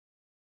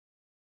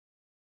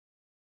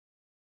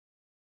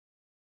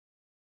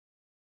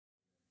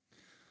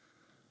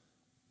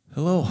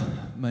Hello,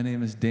 my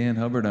name is Dan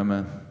Hubbard. I'm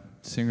a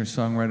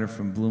singer-songwriter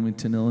from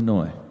Bloomington,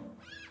 Illinois.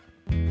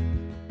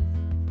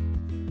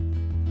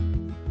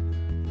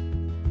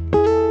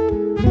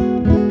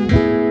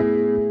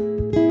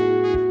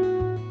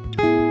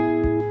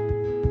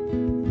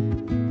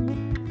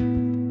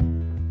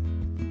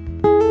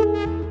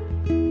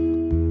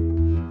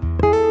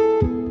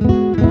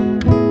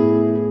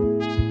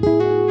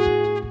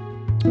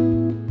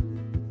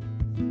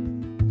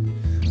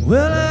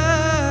 Well, I've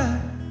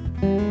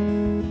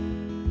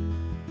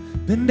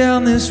been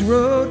down this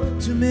road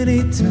too many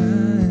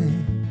times,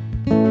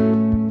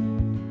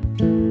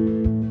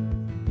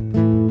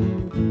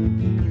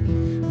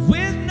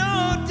 with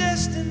no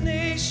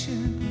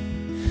destination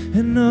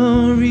and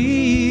no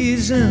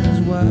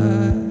reasons why.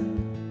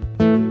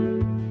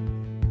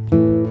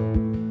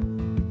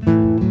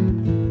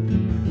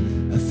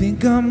 I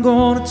think I'm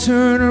gonna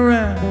turn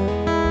around,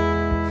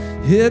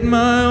 head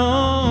my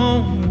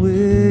own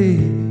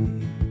way.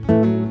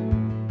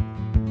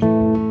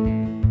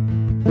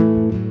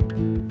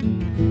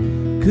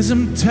 'Cause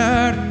I'm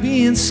tired of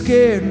being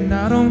scared, and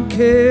I don't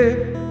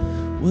care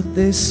what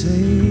they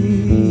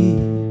say.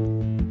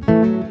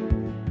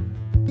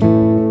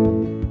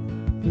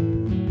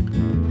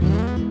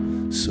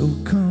 So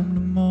come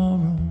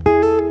tomorrow,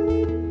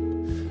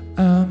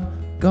 I'm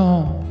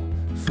gone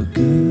for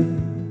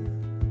good.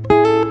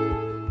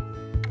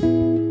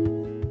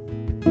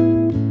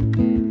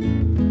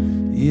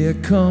 Yeah,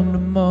 come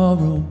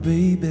tomorrow,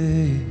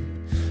 baby,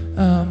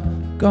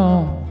 I'm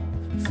gone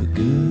for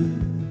good.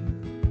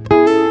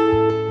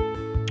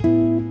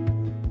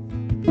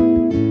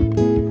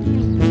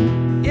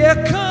 Yeah,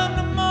 come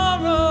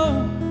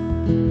tomorrow,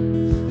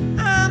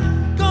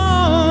 I'm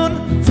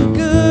gone for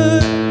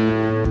good.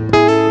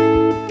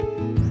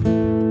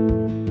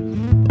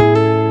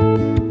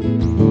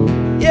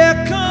 Yeah,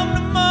 come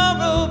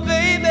tomorrow,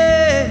 baby,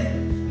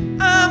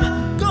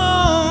 I'm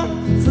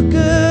gone for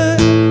good.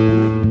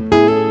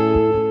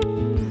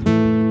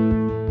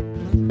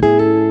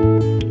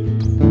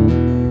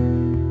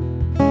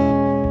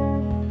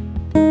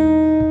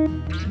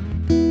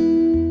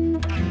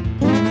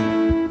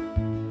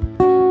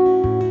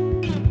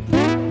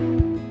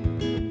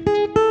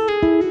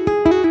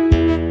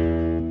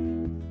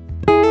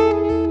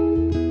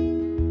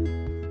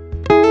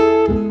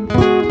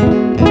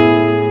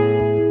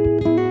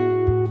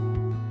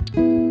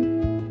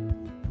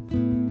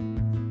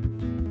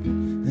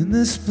 And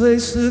this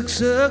place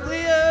looks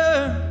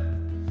uglier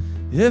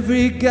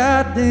every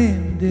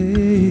goddamn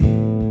day.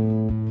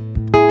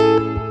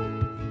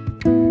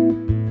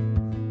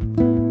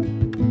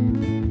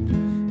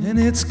 And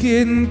it's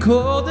getting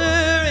colder,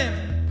 and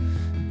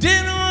I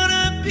didn't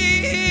wanna be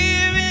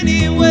here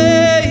anyway.